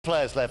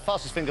Players left.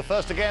 Fastest finger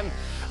first again.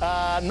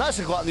 Nice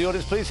and quiet in the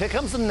audience, please. Here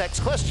comes the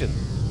next question.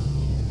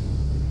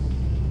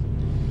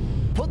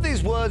 Put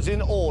these words in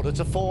order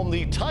to form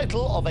the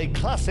title of a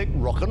classic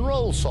rock and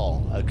roll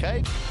song,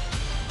 OK?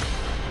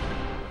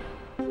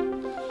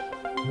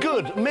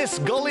 Good, Miss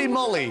Golly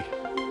Molly.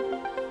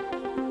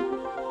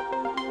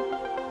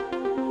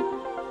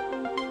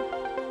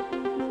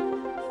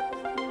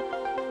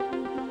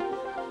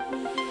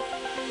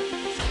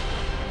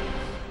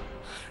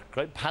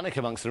 Great panic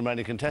amongst the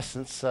remaining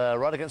contestants.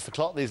 Right against the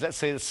clock, these, let's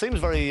see, it seems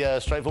very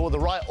straightforward. The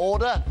right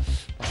order,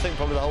 I think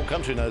probably the whole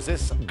country knows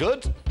this.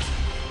 Good,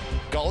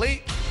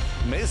 golly,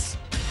 Miss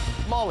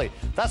Molly.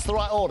 That's the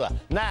right order.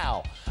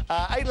 Now,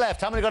 8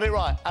 left. How many got it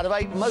right? Out of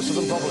 8, most of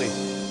them probably.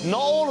 Not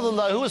all of them,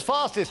 though. Who was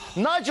fastest?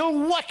 Nigel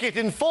Wackett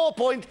in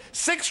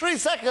 4.63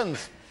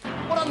 seconds.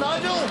 Well done,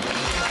 Nigel.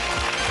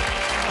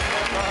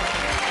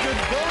 Good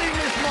golly,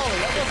 Miss Molly.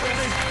 That wasn't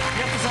big.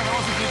 You have to say that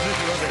wasn't too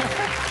tricky, was it?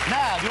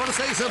 Now, do you want to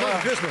set yourself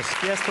up for Christmas?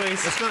 Yes,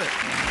 please. Let's do it.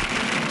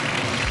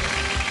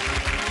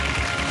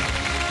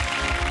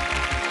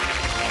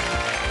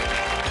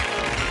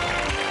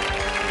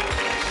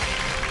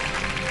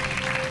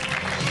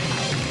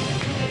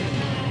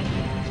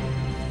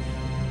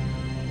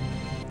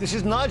 This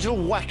is Nigel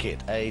Wackett,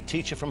 a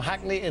teacher from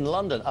Hackney in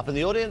London. Up in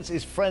the audience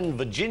is friend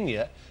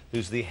Virginia,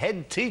 who's the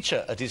head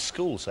teacher at his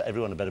school, so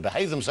everyone had better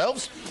behave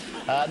themselves.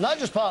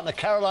 Nigel's partner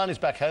Caroline is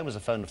back home as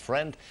a phoned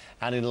friend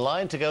and in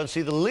line to go and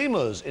see the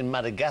lemurs in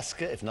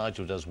Madagascar if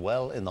Nigel does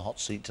well in the hot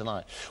seat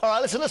tonight. All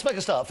right, listen, let's make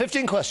a start.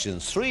 15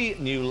 questions, 3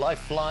 new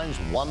lifelines,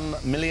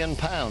 £1 million.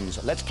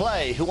 Let's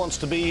play Who Wants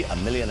to Be a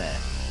Millionaire?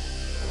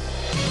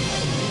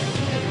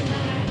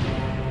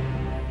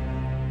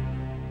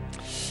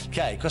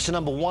 OK, question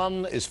number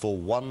 1 is for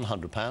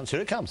 £100. Here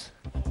it comes.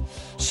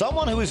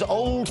 Someone who is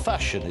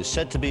old-fashioned is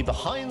said to be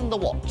behind the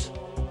what?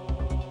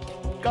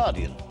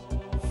 Guardian,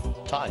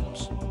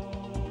 Times,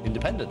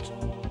 Independent,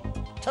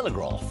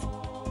 Telegraph.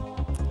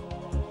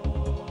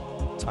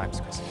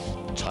 Times, Chris.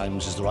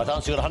 Times is the right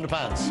answer. You got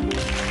 £100.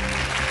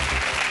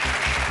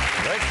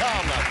 Very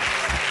calm now.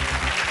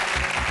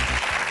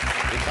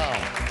 Very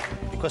calm.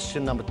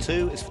 Question number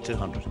 2 is for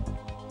 200.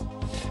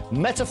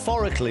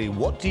 Metaphorically,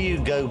 what do you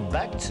go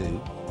back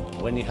to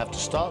when you have to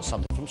start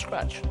something from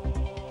scratch?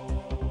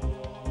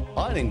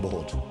 Ironing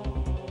board,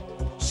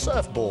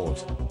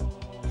 surfboard,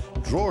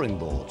 drawing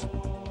board,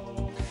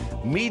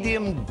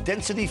 medium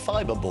density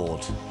fibre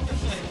board.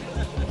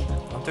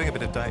 I'm doing a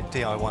bit of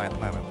DIY at the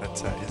moment,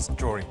 but it's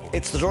drawing board.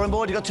 It's the drawing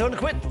board. You got 200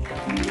 quid.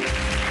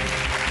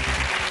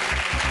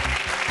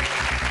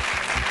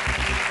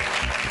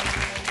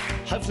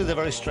 Hopefully they're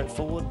very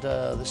straightforward.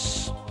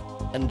 This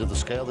end of the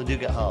scale, they do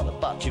get harder.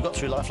 But you've got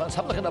 3 lifelines.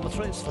 Have a look at number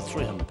 3. It's for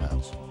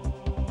 £300.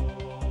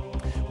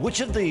 Which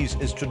of these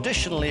is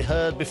traditionally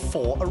heard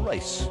before a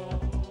race?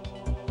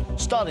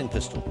 Starting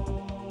pistol,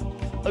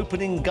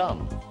 opening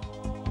gun,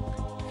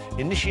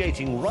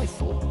 initiating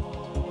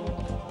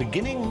rifle,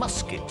 beginning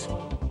musket.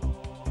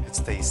 It's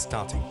the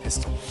starting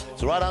pistol.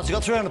 It's the right answer. You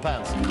got £300.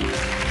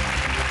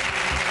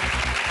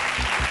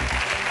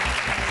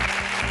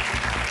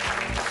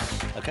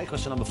 OK,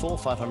 question number 4,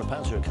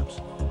 £500. Here it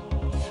comes.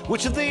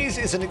 Which of these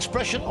is an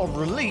expression of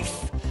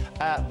relief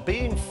at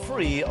being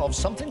free of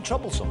something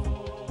troublesome?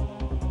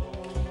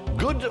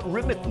 Good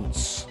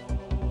remittance,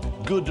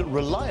 good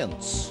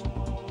reliance,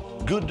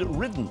 good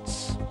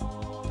riddance,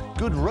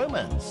 good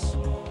romance.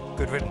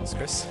 Good riddance,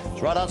 Chris. It's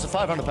the right answer,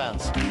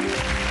 £500.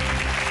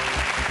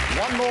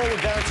 One more will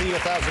guarantee you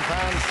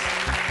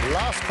 £1,000.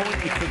 Last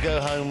point, you could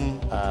go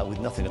home with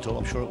nothing at all.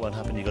 I'm sure it won't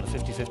happen. You've got a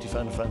 50-50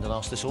 phone a friend and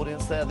ask this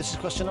audience there. This is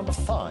question number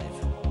 5.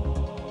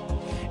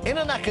 In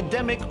an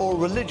academic or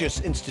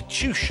religious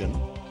institution,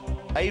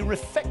 a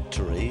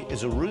refectory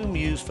is a room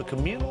used for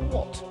communal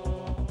what?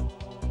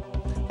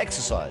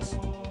 Exercise,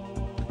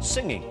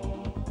 singing,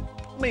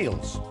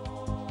 meals,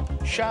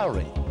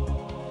 showering.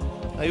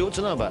 Now, you ought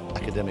to know about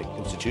academic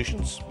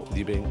institutions, what with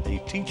you being a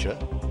teacher.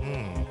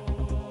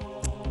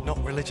 Not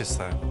religious,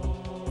 though.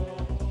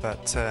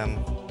 But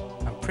I'm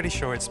pretty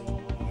sure it's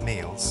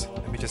meals.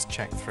 Let me just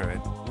check through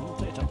it.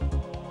 Take your time.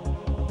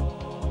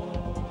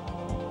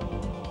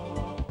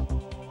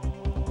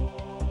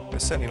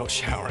 It's certainly not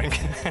showering.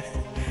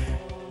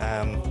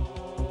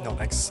 Not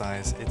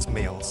exercise, it's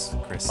meals,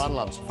 Chris. Fun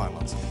lunch. Fun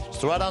lunch. It's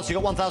the right answer. You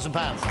got £1,000.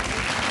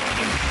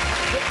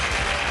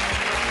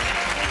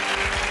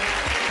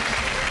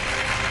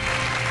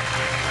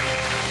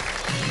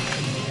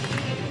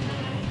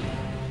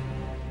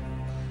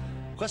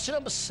 Question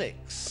number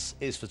 6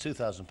 is for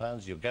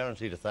 £2,000. You're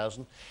guaranteed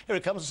 £1,000. Here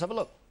it comes. Let's have a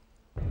look.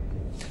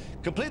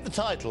 Complete the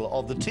title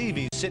of the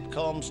TV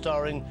sitcom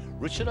starring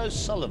Richard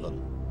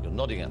O'Sullivan. You're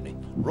nodding at me.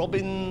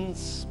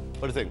 Robin's...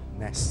 What do you think?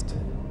 Nest.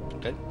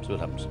 OK, see what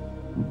happens.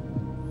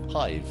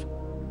 Hive,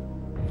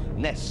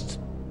 nest,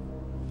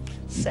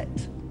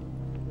 set,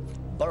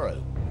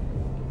 burrow.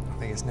 I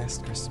think it's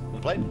nest, Chris. The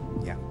plate?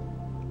 Yeah.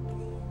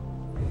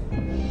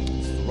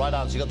 It's the right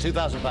answer. You got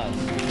 £2,000.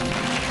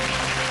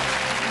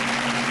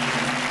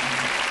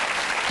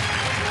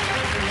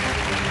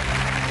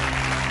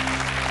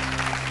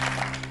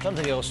 Trying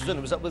to think who else was in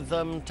it. Was that with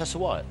Tessa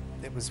Wyatt?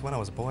 It was when I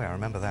was a boy, I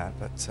remember that,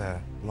 but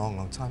long,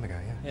 long time ago,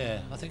 yeah.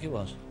 Yeah, I think it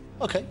was.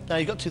 OK, now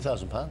you've got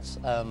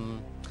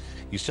 £2,000.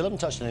 You still haven't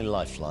touched any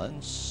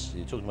lifelines.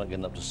 You're talking about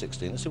getting up to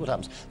 16. Let's see what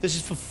happens. This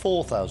is for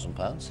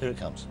 £4,000. Here it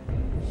comes.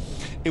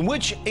 In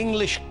which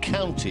English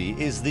county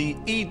is the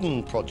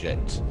Eden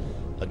Project,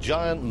 a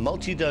giant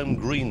multi-dome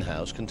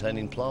greenhouse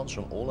containing plants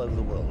from all over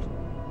the world?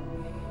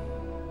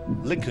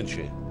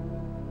 Lincolnshire,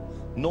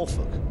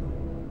 Norfolk,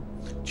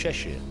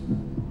 Cheshire,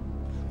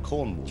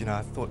 Cornwall. Do you know,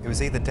 I thought it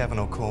was either Devon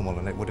or Cornwall,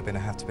 and it would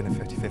have to been a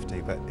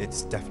 50-50, but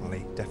it's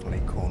definitely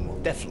Cornwall.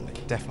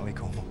 Definitely? Definitely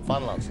Cornwall.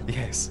 Final answer?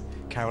 Yes.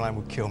 Caroline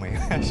would kill me.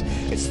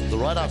 It's the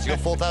right answer. You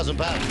got £4,000.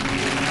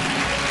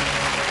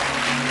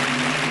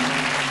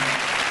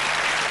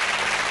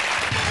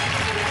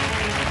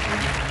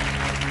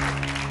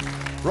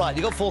 Right,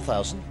 you got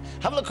 4,000.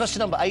 Have a look at question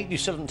number 8. You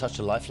still haven't touched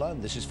a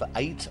lifeline. This is for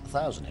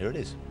 8,000. Here it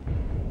is.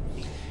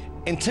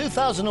 In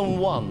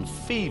 2001,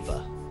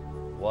 Fever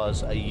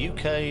was a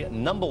UK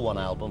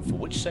 #1 album for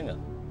which singer?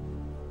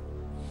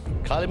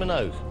 Kylie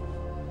Minogue,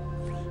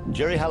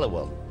 Geri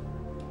Halliwell,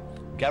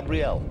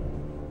 Gabrielle,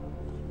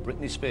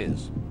 Britney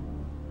Spears.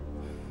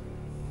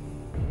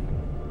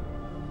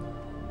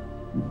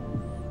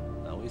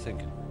 Now, what are you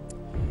thinking?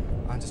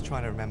 I'm just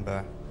trying to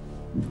remember.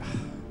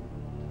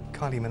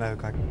 Kylie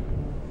Minogue,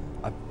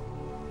 I'm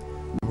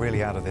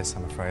really out of this,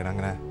 I'm afraid. I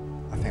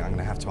think I'm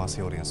gonna have to ask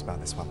the audience about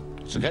this one.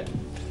 It's okay.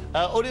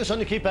 Audience, on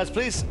your keypads,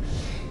 please.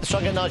 Let's try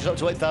and get Nigel up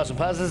to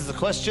 £8,000. This is the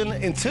question.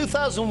 In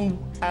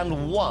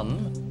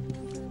 2001,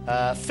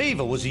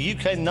 Fever was a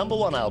UK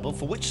 #1 album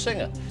for which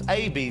singer?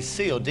 A, B,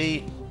 C or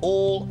D?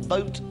 All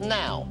vote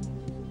now.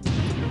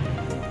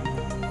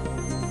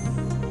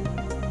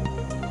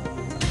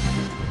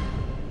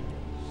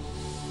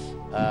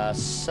 Uh,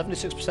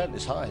 76%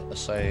 is high, are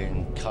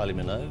saying Kylie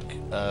Minogue,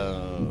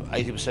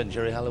 80%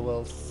 Geri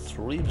Halliwell,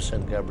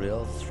 3%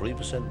 Gabrielle,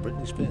 3%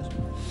 Britney Spears.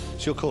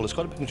 It's your call. It's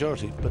quite a big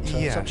majority, but yeah.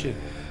 It's up to you.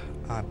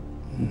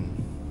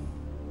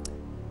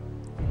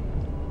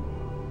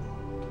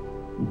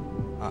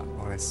 Well,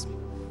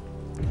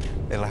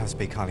 it'll have to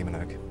be Kylie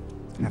Minogue.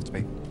 Have to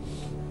be.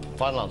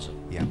 Final answer?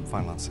 Yeah,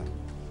 final answer.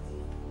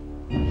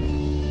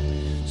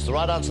 It's the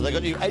right answer. They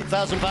got you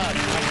 £8,000.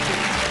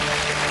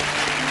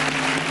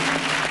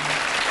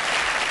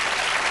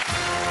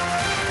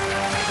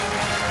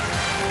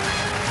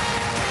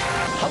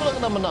 Have a look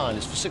at number 9.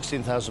 It's for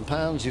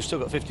 £16,000. You've still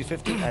got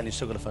 50-50, and you've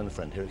still got to phone a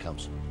friend. Here it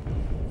comes.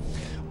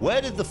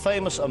 Where did the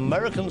famous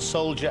American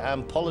soldier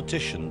and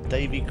politician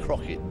Davy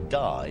Crockett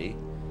die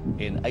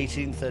in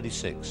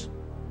 1836?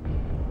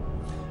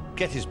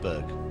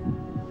 Gettysburg,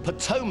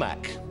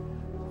 Potomac,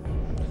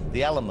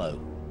 the Alamo,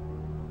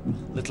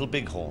 Little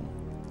Bighorn.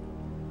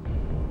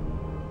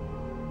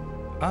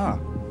 Ah.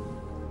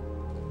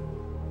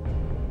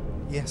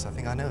 Yes, I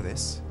think I know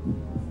this.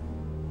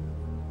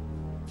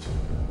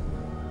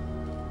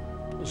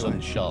 It was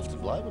a shaft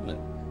of light, wasn't it?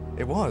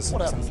 It was.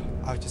 What happened?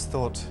 I just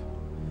thought,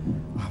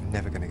 I'm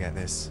never going to get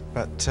this.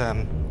 But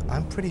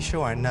I'm pretty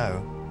sure I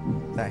know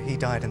that he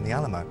died in the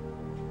Alamo,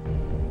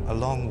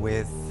 along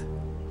with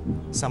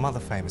some other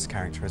famous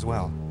character as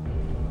well.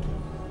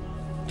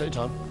 Take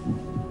your time.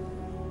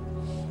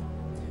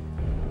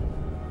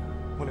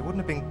 Well, it wouldn't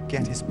have been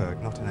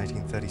Gettysburg, not in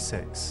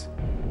 1836.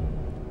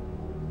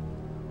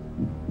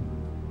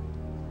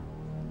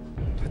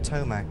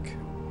 Potomac.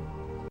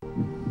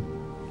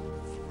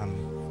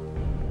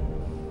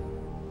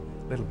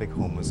 Little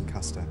Bighorn was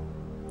Custer.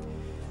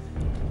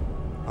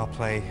 I'll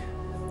play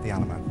the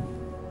Alamo.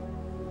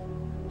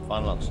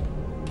 Final answer.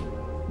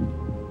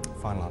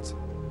 Final answer.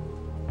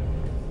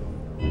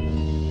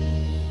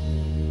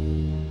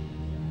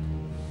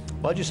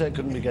 Why'd you say it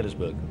couldn't be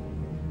Gettysburg?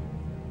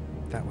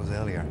 That was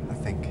earlier, I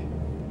think.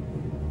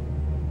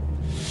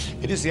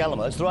 It is the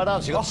Alamo. It's the right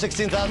answer. You got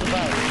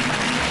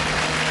 £16,000.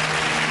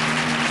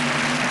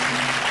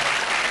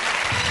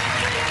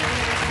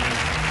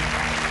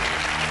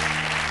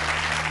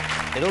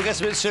 It all gets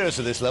a bit serious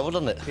at this level,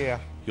 doesn't it? Yeah.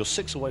 You're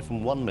 6 away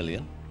from 1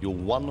 million. You're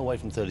 1 away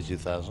from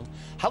 32,000.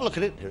 Have a look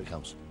at it. Here it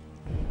comes.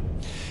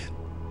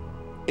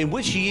 In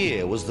which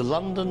year was the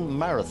London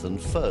Marathon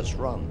first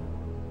run?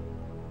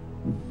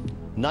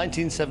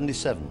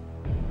 1977,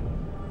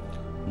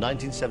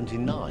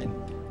 1979,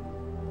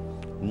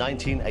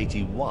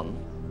 1981,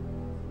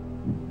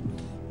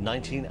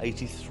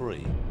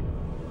 1983.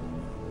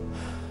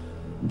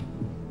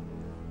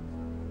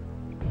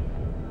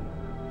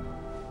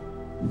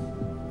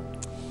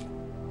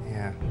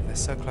 Yeah, they're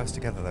so close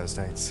together, those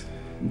dates.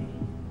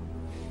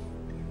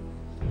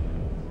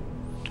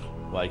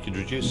 Well, you could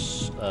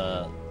reduce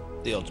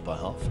the odds by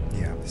half.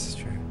 Yeah, this is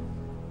true.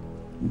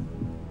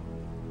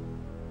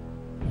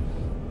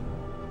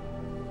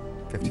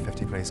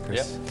 50-50, please,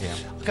 Chris. Yep. Yeah.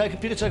 OK,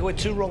 computer, take away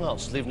 2 wrong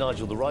answers. Leave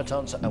Nigel the right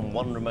answer and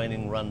 1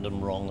 remaining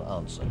random wrong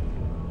answer.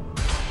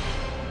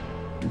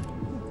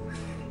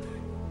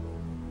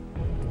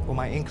 Well,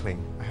 my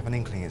inkling, I have an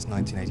inkling it's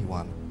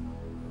 1981.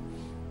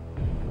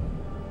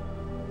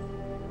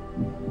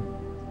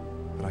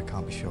 But I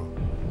can't be sure.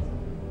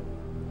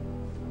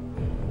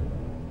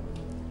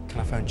 Can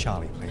I phone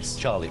Charlie, please?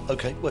 Charlie.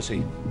 OK, where's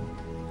he?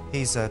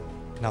 He's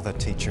another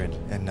teacher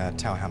in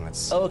Tower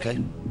Hamlets. Oh, OK.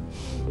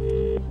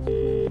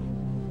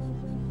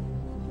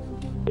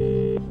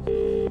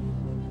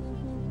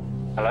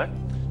 Hello?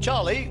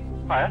 Charlie?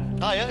 Hiya.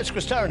 Hiya, it's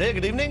Chris Tarrant here.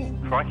 Good evening.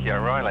 Crikey,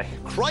 O'Reilly.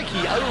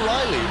 Crikey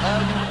O'Reilly.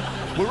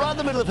 We're right in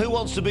the middle of Who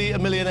Wants to Be a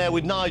Millionaire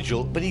with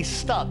Nigel, but he's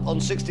stuck on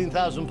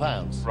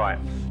 £16,000. Right.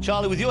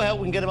 Charlie, with your help,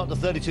 we can get him up to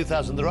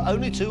 32,000. There are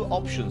only 2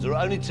 options. There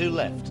are only 2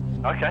 left.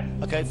 Okay.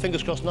 OK,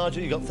 fingers crossed,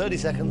 Nigel. You've got 30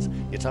 seconds.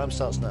 Your time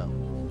starts now.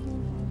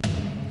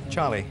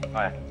 Charlie,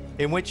 Hiya.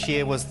 in which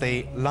year was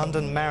the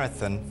London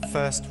Marathon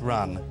first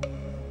run?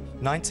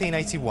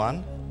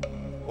 1981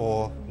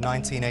 or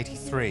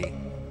 1983?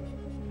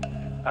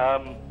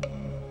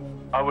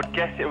 I would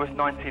guess it was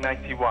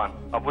 1981.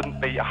 I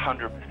wouldn't be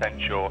 100%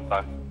 sure,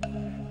 so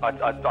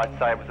I'd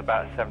say it was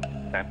about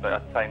 70%, but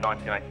I'd say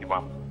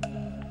 1981.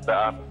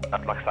 But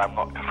like I say, I'm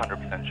not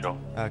 100% sure.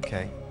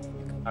 Okay.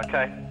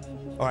 Okay.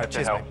 All right,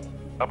 cheers, mate.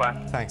 Bye-bye.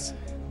 Thanks.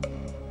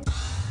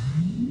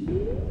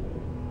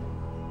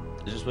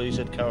 Is this where you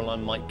said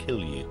Caroline might kill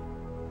you?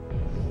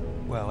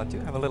 Well, I do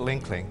have a little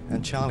inkling,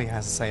 and Charlie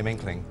has the same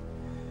inkling.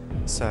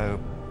 So,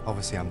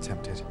 obviously, I'm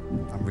tempted.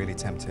 I'm really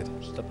tempted.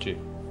 It's up to you.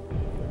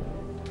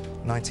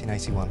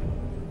 1981.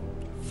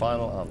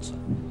 Final answer.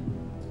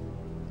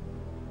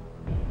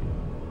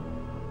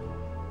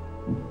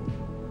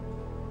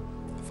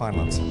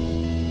 Final answer.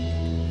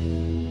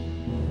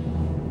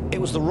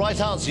 It was the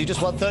right answer. You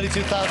just won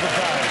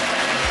 £32,000.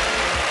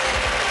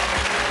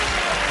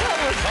 That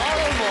was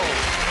horrible.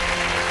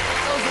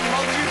 That was the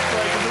longest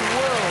break in the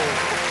world.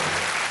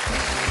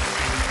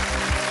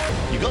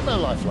 You've got no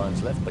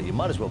lifelines left, but you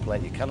might as well play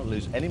it. You cannot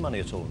lose any money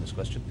at all in this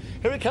question.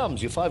 Here it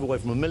comes. You're 5 away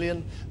from $1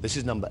 million. This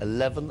is number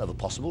 11 of a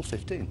possible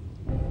 15.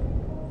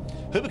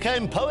 Who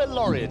became Poet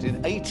Laureate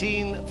in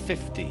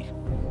 1850?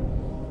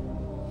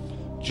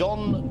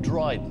 John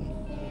Dryden,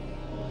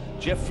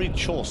 Geoffrey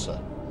Chaucer,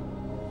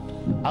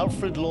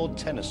 Alfred Lord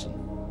Tennyson,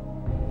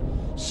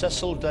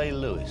 Cecil Day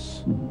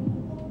Lewis.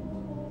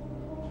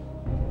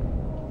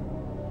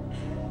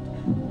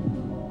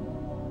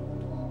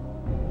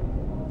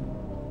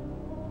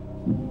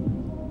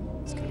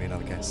 It's going to be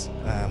another guess.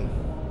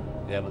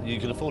 Yeah, but you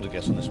can afford to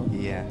guess on this one.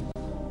 Yeah.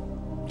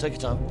 Take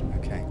your time.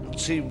 Okay.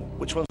 See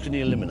which ones can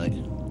you eliminate.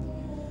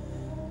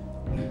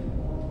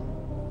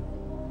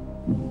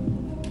 I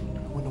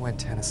wonder when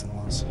Tennyson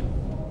was.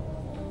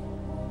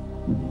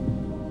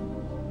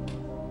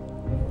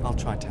 I'll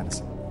try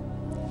Tennyson.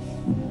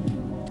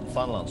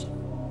 Final answer.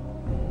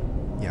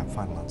 Yeah,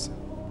 final answer.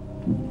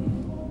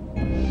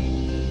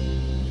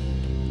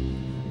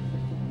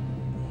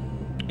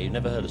 You've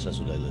never heard of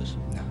Cecil Day Lewis?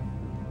 No.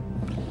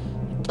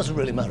 Doesn't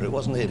really matter, it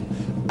wasn't him.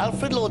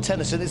 Alfred Lord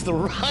Tennyson is the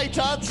right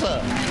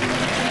answer.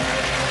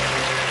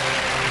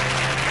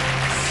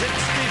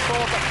 64.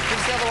 Give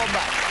us the other one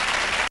back.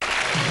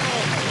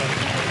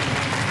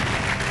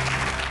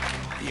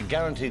 You're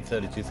guaranteed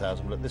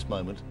 32,000, but at this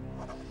moment,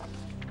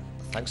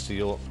 thanks to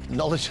your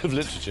knowledge of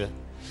literature,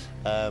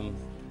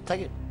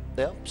 take it.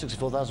 Yeah,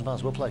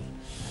 £64,000. Well played.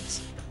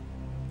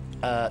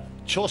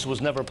 Chaucer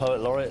was never a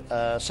poet laureate.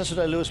 Cecil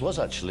Day Lewis was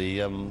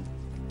actually,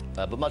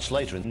 but much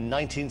later in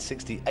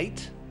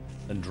 1968,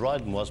 and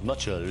Dryden was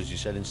much earlier, as you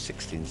said, in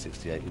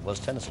 1668. It was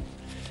Tennyson.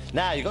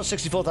 Now you've got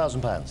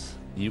 £64,000.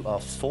 You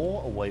are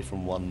 4 away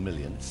from $1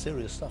 million.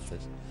 Serious stuff,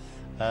 this.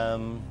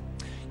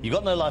 You've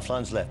got no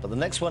lifelines left, but the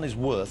next one is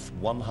worth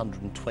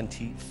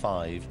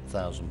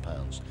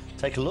 £125,000.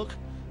 Take a look.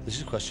 This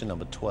is question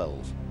number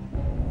 12.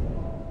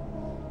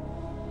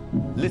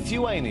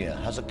 Lithuania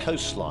has a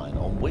coastline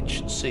on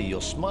which sea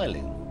you're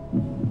smiling.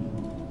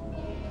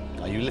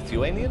 Are you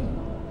Lithuanian?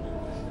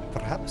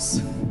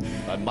 Perhaps.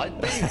 I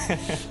might be.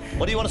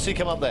 What do you want to see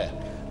come up there?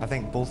 I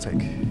think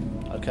Baltic.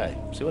 OK,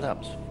 see what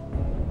happens.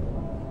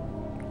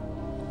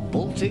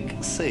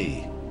 Baltic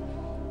Sea.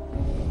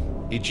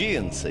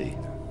 Aegean Sea.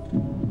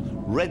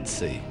 Red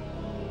Sea.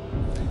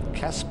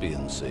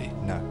 Caspian Sea.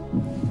 No.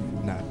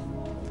 No.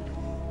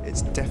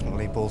 It's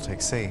definitely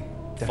Baltic Sea.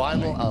 Definitely.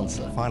 Final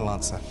answer. Final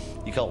answer.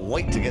 You can't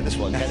wait to get this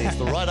one, can you? It's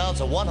the right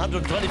answer,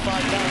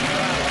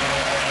 £125,000.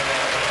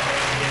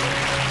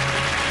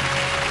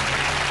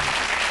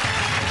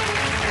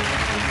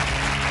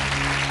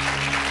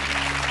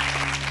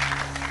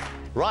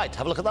 Right,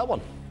 have a look at that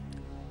one.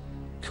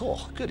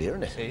 Cool, good here,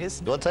 isn't it? It is.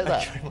 You want to take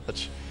that? Thank you very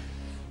much.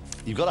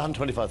 You've got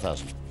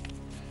 125,000.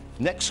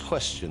 Next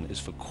question is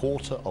for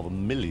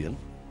 £250,000.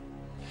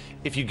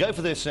 If you go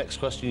for this next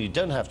question, you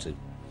don't have to.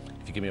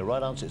 If you give me a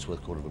right answer, it's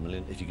worth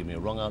 £250,000. If you give me a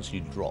wrong answer,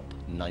 you drop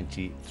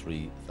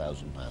 £93,000.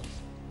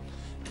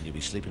 And you'll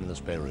be sleeping in the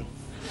spare room.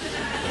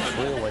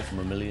 You're 4 away from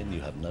 $1 million,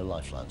 you have no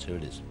lifelines. Here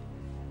it is.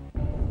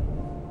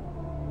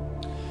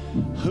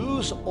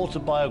 Whose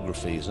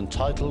autobiography is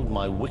entitled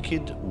My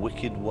Wicked,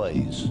 Wicked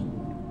Ways?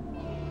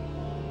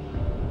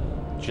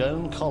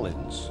 Joan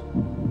Collins,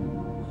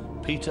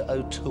 Peter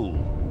O'Toole,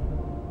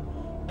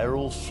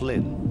 Errol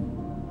Flynn,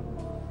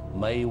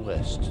 Mae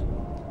West.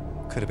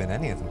 Could have been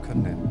any of them,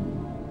 couldn't it?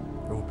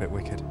 They're all a bit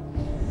wicked.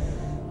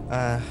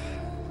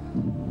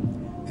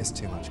 It's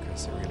too much,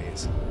 Chris, it really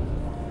is.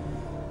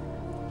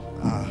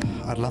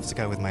 I'd love to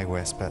go with Mae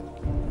West, but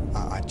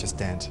I just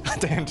daren't. I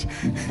daren't.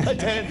 I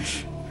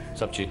daren't.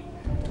 It's up to you.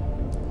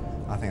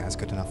 I think that's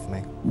good enough for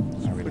me.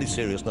 Pretty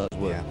serious night's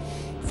work. Yeah.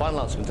 Final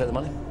answer, can you take the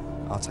money?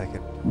 I'll take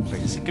it,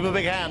 please. Give him a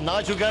big hand.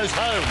 Nigel goes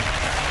home.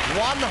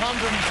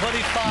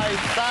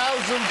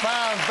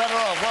 £125,000 better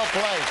off. Well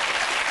played.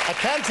 I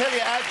can tell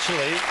you,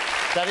 actually,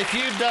 that if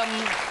you'd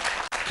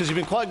because you've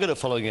been quite good at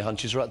following your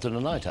hunches right through the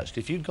night,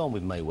 actually. If you'd gone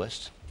with Mae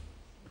West,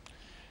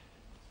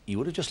 you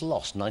would have just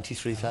lost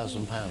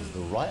 £93,000. The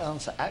right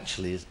answer,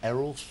 actually, is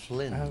Errol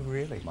Flynn. Oh,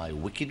 really? My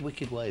Wicked,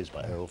 Wicked Ways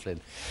by Errol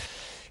Flynn.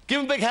 Give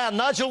him a big hand.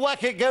 Nigel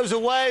Wackett goes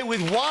away with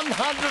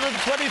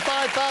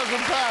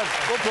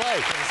 £125,000. Well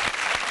played.